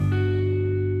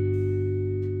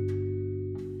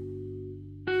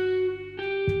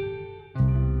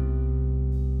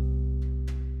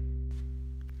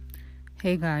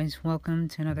Hey guys, welcome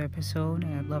to another episode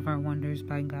at Love Our Wonders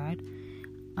by God.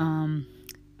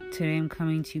 Today I'm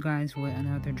coming to you guys with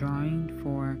another drawing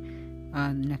for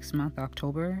next month,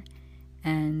 October.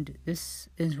 And this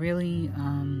is really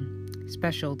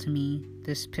special to me,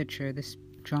 this picture, this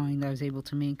drawing that I was able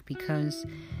to make, because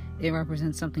it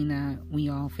represents something that we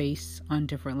all face on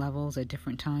different levels at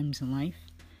different times in life.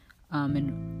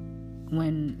 And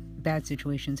when bad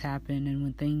situations happen and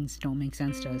when things don't make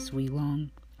sense to us, we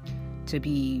long to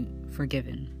be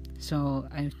forgiven. So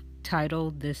I've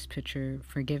titled this picture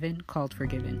called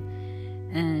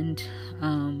Forgiven. And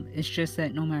it's just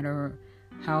that no matter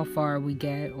how far we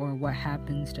get or what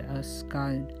happens to us,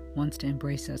 God wants to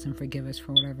embrace us and forgive us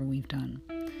for whatever we've done.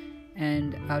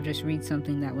 And I'll just read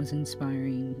something that was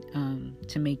inspiring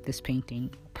to make this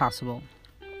painting possible.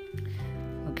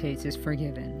 Okay, it says,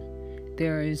 Forgiven.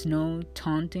 There is no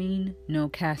taunting, no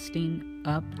casting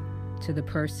up to the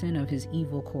person of his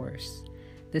evil course.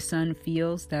 The son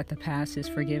feels that the past is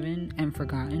forgiven and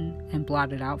forgotten and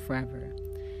blotted out forever.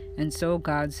 And so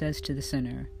God says to the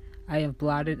sinner, I have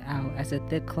blotted out as a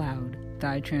thick cloud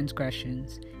thy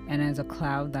transgressions, and as a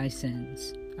cloud thy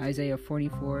sins. Isaiah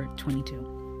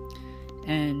 44:22.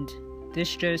 And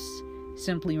this just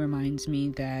simply reminds me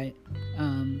that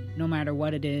no matter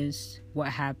what it is, what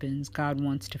happens, God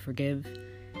wants to forgive.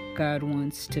 God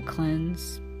wants to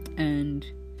cleanse, and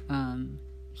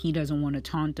he doesn't want to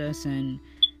taunt us and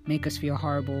make us feel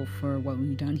horrible for what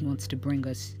we've done. He wants to bring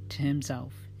us to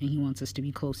himself, and he wants us to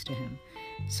be close to him.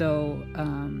 So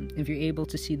if you're able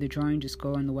to see the drawing, just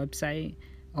go on the website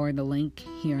or the link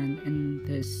here in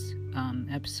this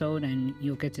episode, and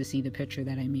you'll get to see the picture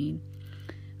that I made.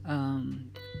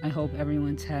 I hope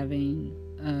everyone's having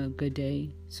a good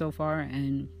day so far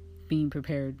and being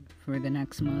prepared for the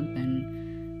next month,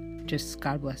 and just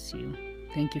God bless you.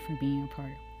 Thank you for being a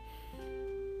part.